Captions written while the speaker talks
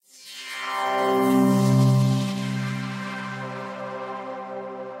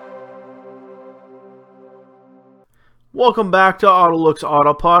Welcome back to Autolux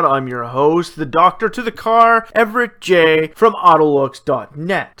Autopod. I'm your host, the doctor to the car, Everett J. from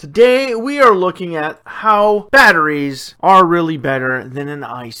Autolux.net. Today we are looking at how batteries are really better than an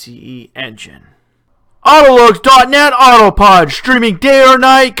ICE engine. Autolux.net Autopod, streaming day or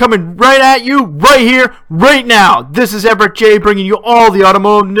night, coming right at you, right here, right now. This is Everett J. bringing you all the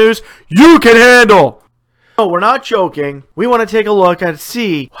automotive news you can handle. No, we're not joking. We want to take a look and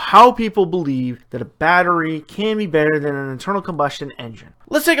see how people believe that a battery can be better than an internal combustion engine.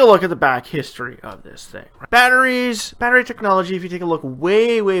 Let's take a look at the back history of this thing. Battery technology, if you take a look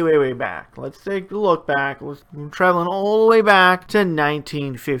way back. Let's take a look back. We're traveling all the way back to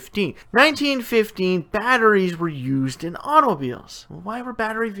 1915. 1915, batteries were used in automobiles. Well, why were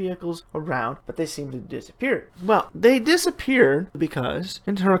battery vehicles around, but they seem to have disappeared? Well, they disappeared because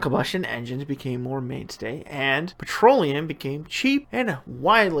internal combustion engines became more mainstay and petroleum became cheap and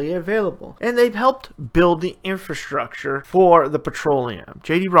widely available. And they've helped build the infrastructure for the petroleum.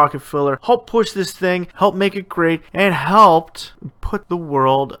 J.D. Rockefeller helped push this thing, helped make it great, and helped put the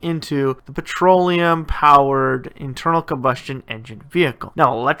world into the petroleum-powered internal combustion engine vehicle.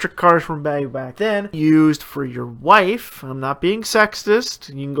 Now, electric cars from back then used for your wife. I'm not being sexist.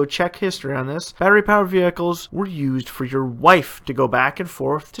 You can go check history on this. Battery-powered vehicles were used for your wife to go back and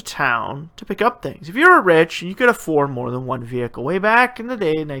forth to town to pick up things. If you were rich and you could afford more than one vehicle, way back in the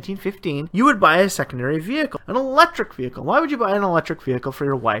day, in 1915, you would buy a secondary vehicle, an electric vehicle. Why would you buy an electric vehicle for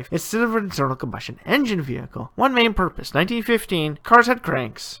your wife instead of an internal combustion engine vehicle? One main purpose. 1915, cars had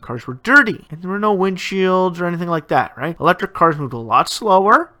cranks. Cars were dirty, and there were no windshields or anything like that, right? Electric cars moved a lot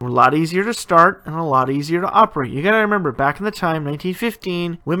slower, were a lot easier to start, and a lot easier to operate. You gotta remember, back in the time,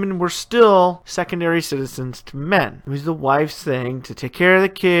 1915, women were still secondary citizens to men. It was the wife's thing to take care of the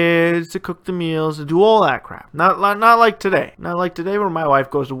kids, to cook the meals, to do all that crap. Not like today. Not like today where my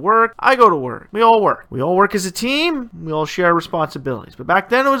wife goes to work, I go to work. We all work. We all work as a team, we all share responsibilities. But back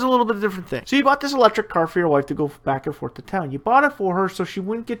then it was a little bit of a different thing. So you bought this electric car for your wife to go back and forth to town. You bought it for her so she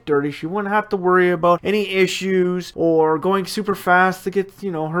wouldn't get dirty. She wouldn't have to worry about any issues or going super fast to get,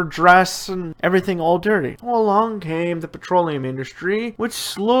 her dress and everything all dirty. Well, along came the petroleum industry, which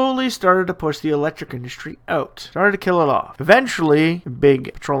slowly started to push the electric industry out. Started to kill it off. Eventually,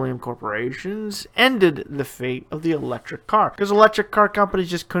 big petroleum corporations ended the fate of the electric car because electric car companies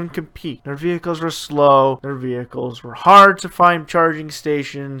just couldn't compete. Their vehicles were slow. Their vehicles were hard to find charging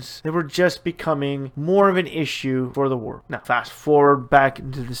stations. They were just becoming more of an issue for the world. Now, fast forward back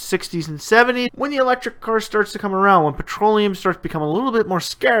into the 60s and 70s, when the electric car starts to come around, when petroleum starts to become a little bit more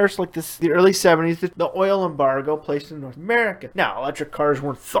scarce, like the early 70s, the oil embargo placed in North America. Now, electric cars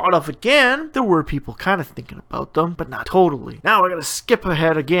weren't thought of again. There were people kind of thinking about them, but not totally. Now, we're going to skip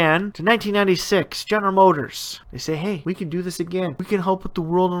ahead again to 1996, General Motors. They say, hey, we can do this again. We can help with the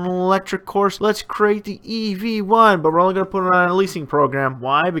world on an electric course. Let's create the EV1, but we're only going to put it on a leasing program.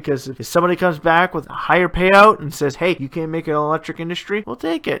 Why? Because if somebody comes back with a higher payout and says, hey, you can't make an electric industry, we'll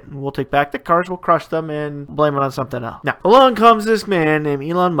take it. We'll take back the cars, we'll crush them, and blame it on something else. Now, along comes this man named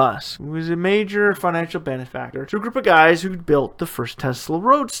Elon Musk, who was a major financial benefactor to a group of guys who built the first Tesla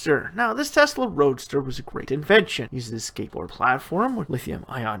Roadster. Now, this Tesla Roadster was a great invention. It uses a skateboard platform with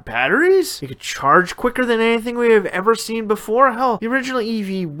lithium-ion batteries. You could charge quicker than anything we have ever seen before. Hell, the original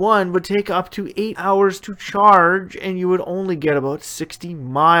EV1 would take up to 8 hours to charge, and you would only get about 60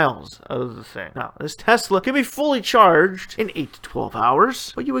 miles out of the thing. Now, this Tesla can be fully charged in 8 to 12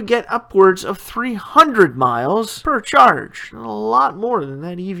 hours, but you would get upwards of 300 miles per charge. A lot more than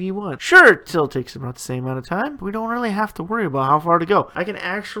that EV1. Sure, it still takes about the same amount of time, but we don't really have to worry about how far to go. I can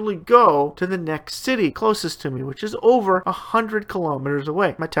actually go to the next city closest to me, which is over 100 kilometers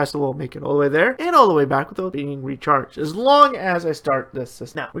away. My Tesla will make it all the way there and all the way back without being recharged, as long as I start this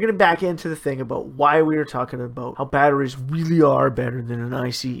system. Now, we're getting back into the thing about why we were talking about how batteries really are better than an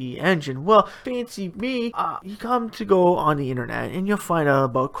ICE engine. Well, fancy me, you come to go on the internet and you'll find out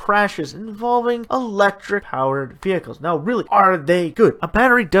about crashes involving electric powered vehicles. Now, really, are they good? A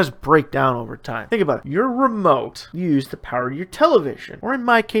battery does break down over time. Think about it. Your remote you use to power your television, or in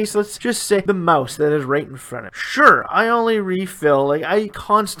my case, let's just say the mouse that is right in front of me. Sure, I only refill, I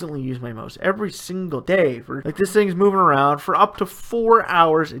constantly use my mouse every single day for, this thing's moving around for up to 4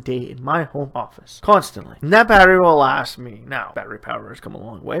 hours a day in my home office. Constantly. And that battery will last me. Now, battery power has come a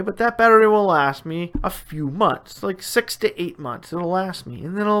long way, but that battery will last me a few months, like 6 to 8 months. It'll last me,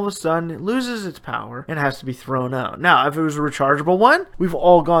 and then all of a sudden it loses its power and has to be thrown out. Now, if it was a rechargeable one, we've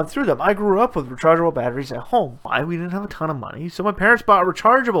all gone through them. I grew up with rechargeable batteries at home. Why? We didn't have a ton of money, so my parents bought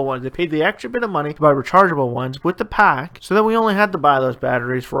rechargeable ones. They paid the extra bit of money to buy rechargeable ones with the pack, so that we only had to buy those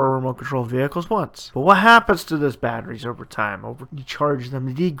batteries for our remote control vehicles once. But what happens to those batteries over time? You charge them,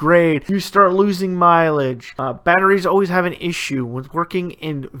 they degrade, you start losing mileage. Batteries always have an issue with working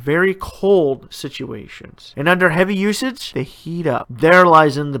in very cold situations, and under heavy usage, they heat up. There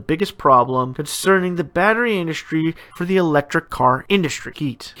lies in the biggest problem concerning the battery industry for the electric car industry.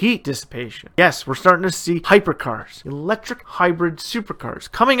 Heat dissipation. Yes, we're starting to see hypercars, electric hybrid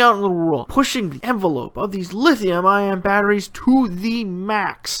supercars coming out in the world, pushing the envelope of these lithium-ion batteries to the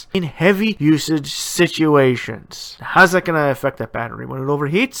max in heavy usage situations. How's that going to affect that battery? When it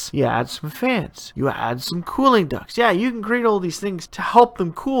overheats, you add some fans, you add some cooling ducts. Yeah, you can create all these things to help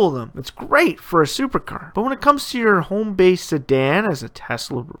them cool them. It's great for a supercar. But when it comes to your home-based sedan as a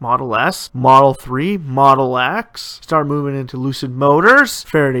Tesla Model S, Model 3, Model X, start moving into Lucid Motors,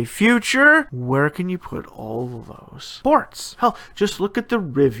 Faraday Future, where can you put all of those ports? Hell, just look at the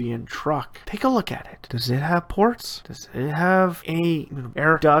Rivian truck. Take a look at it. Does it have ports? Does it have any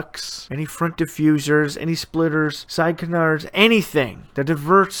air ducts, any front diffusers, any splitters, side canards, anything that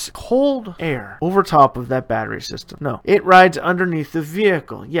diverts cold air over top of that battery system? No. It rides underneath the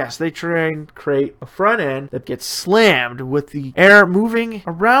vehicle. Yes, they try and create a front end that gets slammed with the air moving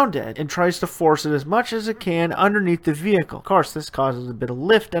around it and tries to force it as much as it can underneath the vehicle. Of course, this causes a bit of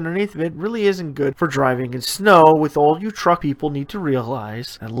lift underneath of it. Really isn't good for driving in snow. With all you truck people need to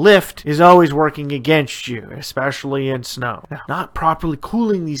realize that lift is always working against you, especially in snow. Now, not properly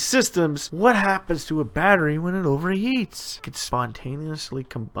cooling these systems, what happens to a battery when it overheats? It can spontaneously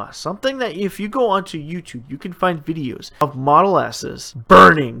combust. Something that if you go onto YouTube, you can find videos of Model S's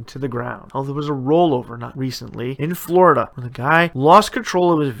burning to the ground. Oh, there was a rollover not recently in Florida where the guy lost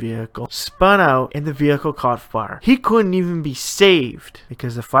control of his vehicle, spun out, and the vehicle caught fire. He couldn't even be saved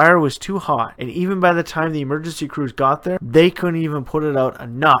because the fire was too hot, and even by the time the emergency crews got there, they couldn't even put it out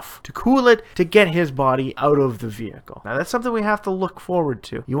enough to cool it to get his body out of the vehicle. Now that's something we have to look forward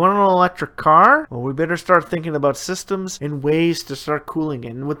to. You want an electric car? Well, we better start thinking about systems and ways to start cooling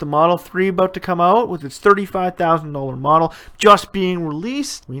it. And with the Model 3 about to come out, with its $35,000 model just being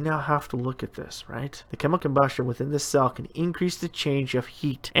released, we now have to look at this, right? The chemical combustion within the cell can increase the change of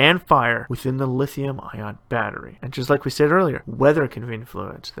heat and fire within the lithium-ion battery. And just like we said earlier, weather can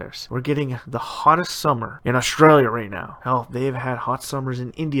influence this. We're getting the hottest summer in Australia right now. Hell, they've had hot summers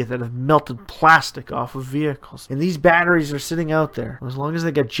in India that have melted plastic off of vehicles. And these batteries are sitting out there. As long as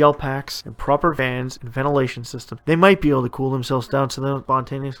they get gel packs and proper fans and ventilation systems, they might be able to cool themselves down so they don't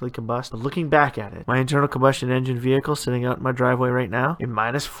spontaneously combust. But looking back at it, my internal combustion engine vehicle sitting out in my driveway right now, in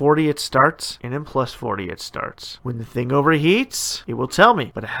 -40 it starts, and in +40 it starts. When the thing overheats, it will tell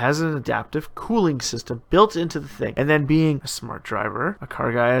me, but it has an adaptive cooling system built into the thing. And then being a smart driver, a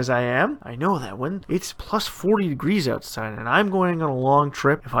car guy as I am, I know that when it's +40 degrees outside and I'm going on a long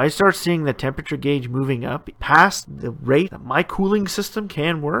trip, if I start seeing the temperature gauge moving up past the rate that my cooling system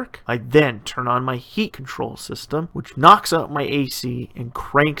can work, I then turn on my heat control system, which knocks out my AC and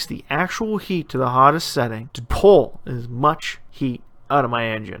cranks the actual heat to the hottest setting to pull as much heat out of my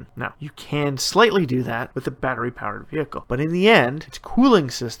engine. Now, you can slightly do that with a battery-powered vehicle, but in the end, its cooling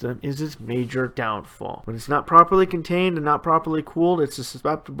system is its major downfall. When it's not properly contained and not properly cooled, it's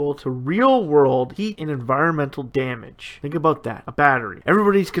susceptible to real-world heat and environmental damage. Think about that. A battery.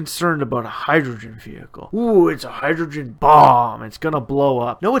 Everybody's concerned about a hydrogen vehicle. Ooh, it's a hydrogen bomb. It's gonna blow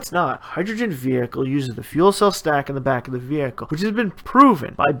up. No, it's not. A hydrogen vehicle uses the fuel cell stack in the back of the vehicle, which has been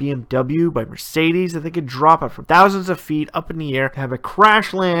proven by BMW, by Mercedes, that they can drop it from thousands of feet up in the air to have a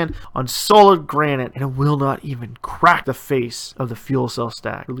crash land on solid granite, and it will not even crack the face of the fuel cell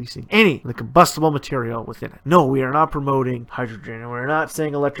stack, releasing any of the combustible material within it. No, we are not promoting hydrogen, and we're not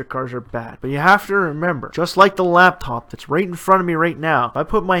saying electric cars are bad, but you have to remember, just like the laptop that's right in front of me right now, if I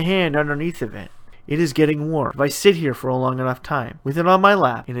put my hand underneath of it, it is getting warm. If I sit here for a long enough time with it on my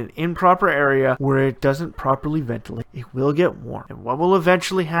lap in an improper area where it doesn't properly ventilate, it will get warm. And what will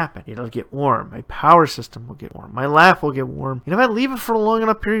eventually happen? It'll get warm. My power system will get warm. My lap will get warm. And if I leave it for a long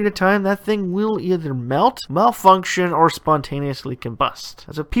enough period of time, that thing will either melt, malfunction, or spontaneously combust.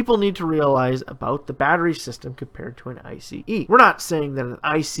 That's what people need to realize about the battery system compared to an ICE. We're not saying that an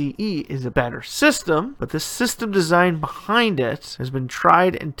ICE is a better system, but the system design behind it has been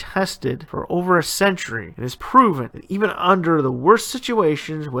tried and tested for over a century. It is proven that even under the worst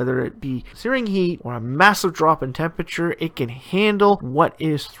situations, whether it be searing heat or a massive drop in temperature, it can handle what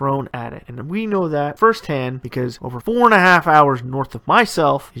is thrown at it. And we know that firsthand because over 4.5 hours north of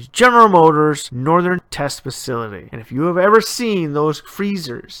myself is General Motors Northern Test Facility. And if you have ever seen those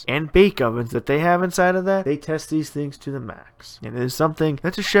freezers and bake ovens that they have inside of that, they test these things to the max. And it is something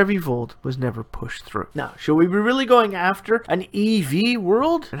that a Chevy Volt was never pushed through. Now, should we be really going after an EV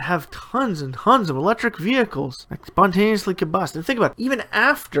world and have tons and tons of electric vehicles that spontaneously combust? And think about it, even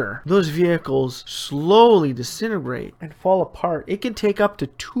after those vehicles slowly disintegrate and fall apart, it can take up to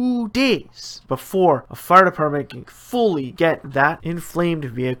 2 days before a fire department can fully get that inflamed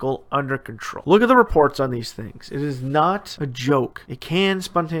vehicle under control. Look at the reports on these things. It is not a joke. It can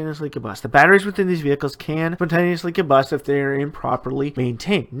spontaneously combust. The batteries within these vehicles can spontaneously combust if they are improperly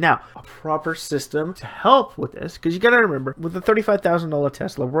maintained. Now, a proper system to help with this, because you got to remember, with the $35,000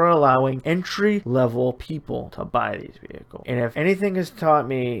 Tesla, we're allowing entry-level people to buy these vehicles. And if anything has taught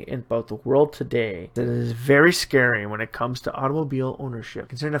me about the world today, that it is very scary when it comes to automobile ownership,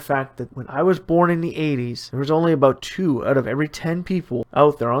 considering the fact that when I was born in the 80s, there was only about 2 out of every 10 people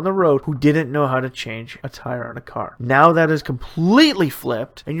out there on the road who didn't know how to change a tire on a car. Now that is completely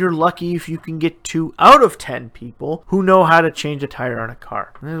flipped, and you're lucky if you can get 2 out of 10 people who know how to change a tire on a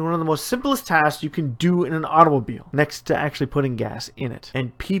car. And it's one of the most simplest tasks you can do in an automobile, next to actually putting gas in it.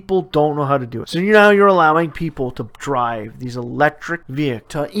 And people don't know how to do it. So now you're allowing people to drive these electric vehicles,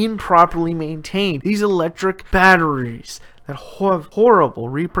 to improperly maintain these electric batteries that have horrible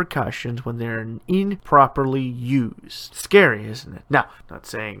repercussions when they're improperly used. Scary, isn't it? Now, not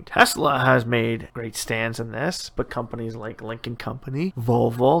saying Tesla has made great stands in this, but companies like Lincoln Company,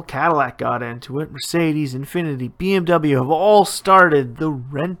 Volvo, Cadillac got into it, Mercedes, Infiniti, BMW have all started the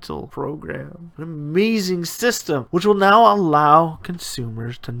rental program. An amazing system, which will now allow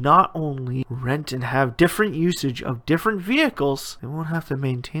consumers to not only rent and have different usage of different vehicles, they won't have to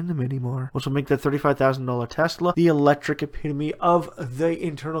maintain them anymore, which will make the $35,000 Tesla the electric epitome of the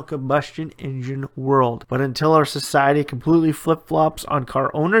internal combustion engine world. But until our society completely flip-flops on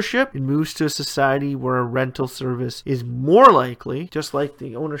car ownership and moves to a society where a rental service is more likely, just like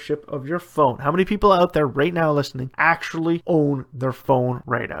the ownership of your phone. How many people out there right now listening actually own their phone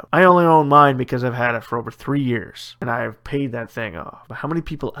right out? I only own mine because I've had it for over 3 years and I've paid that thing off. But how many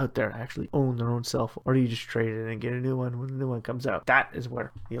people out there actually own their own cell phone? Or do you just trade it and get a new one when the new one comes out? That is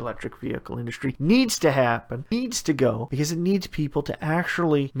where the electric vehicle industry needs to happen, needs to go, because it needs people to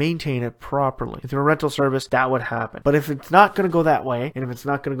actually maintain it properly. If you're a rental service, that would happen. But if it's not going to go that way, and if it's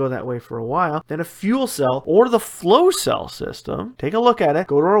not going to go that way for a while, then a fuel cell or the flow cell system, take a look at it.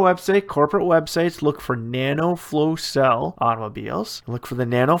 Go to our website, corporate websites, look for Nano Flow Cell automobiles. Look for the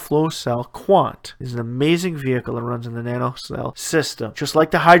Nano Flow Cell Quant. It's an amazing vehicle that runs in the Nano Cell system, just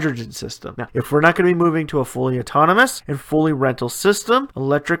like the hydrogen system. Now, if we're not going to be moving to a fully autonomous and fully rental system,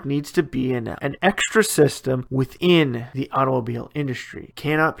 electric needs to be an extra system within the automobile industry. It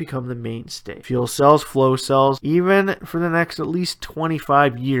cannot become the mainstay. Fuel cells, flow cells, even for the next at least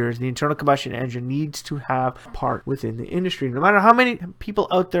 25 years, the internal combustion engine needs to have a part within the industry. No matter how many people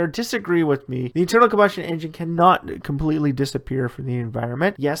out there disagree with me, the internal combustion engine cannot completely disappear from the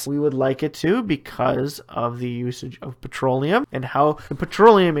environment. Yes, we would like it to because of the usage of petroleum and how the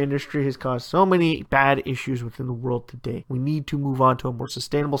petroleum industry has caused so many bad issues within the world today. We need to move on to a more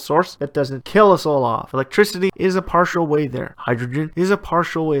sustainable source that doesn't kill us all off. Electricity is a partial way there. Hydrogen is a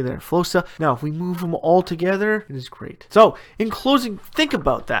partial way there. Flow cell. Now, if we move them all together, it is great. So, in closing, think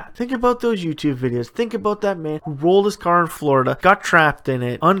about that. Think about those YouTube videos. Think about that man who rolled his car in Florida, got trapped in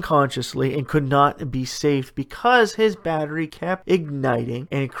it unconsciously, and could not be saved because his battery kept igniting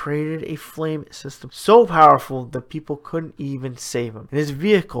and it created a flame system so powerful that people couldn't even save him. And his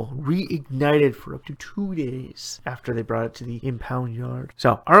vehicle reignited for up to 2 days after they brought it to the impound yard.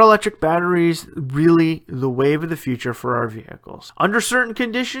 So, are electric batteries really the wave of the future for our vehicles? Under certain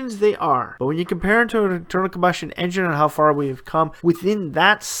conditions, they are. But when you compare it to an internal combustion engine and how far we have come within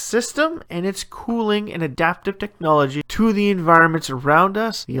that system and its cooling and adaptive technology to the environments around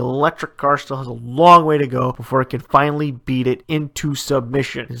us, the electric car still has a long way to go before it can finally beat it into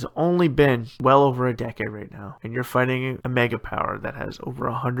submission. It's only been well over a decade right now, and you're fighting a mega power that has over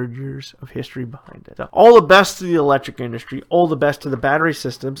 100 years of history behind it. So all the best to the electric industry, all the best to the battery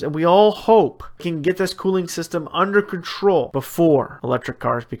systems, and we all hope we can get this cooling system under under control before electric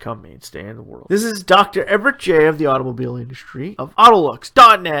cars become mainstay in the world. This is Dr. Everett J. of the automobile industry of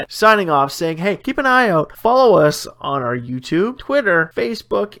Autolux.net signing off, saying, hey, keep an eye out. Follow us on our YouTube, Twitter,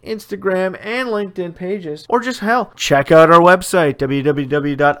 Facebook, Instagram, and LinkedIn pages. Or just hell, check out our website,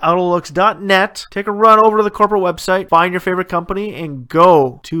 www.autolux.net. Take a run over to the corporate website, find your favorite company, and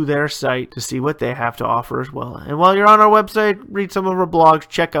go to their site to see what they have to offer as well. And while you're on our website, read some of our blogs,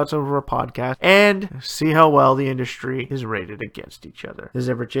 check out some of our podcasts, and see how well the industry is rated against each other. This is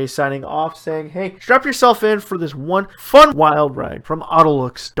Everett J signing off, saying, hey, strap yourself in for this one fun wild ride from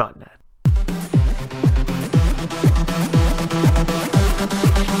Autolux.net.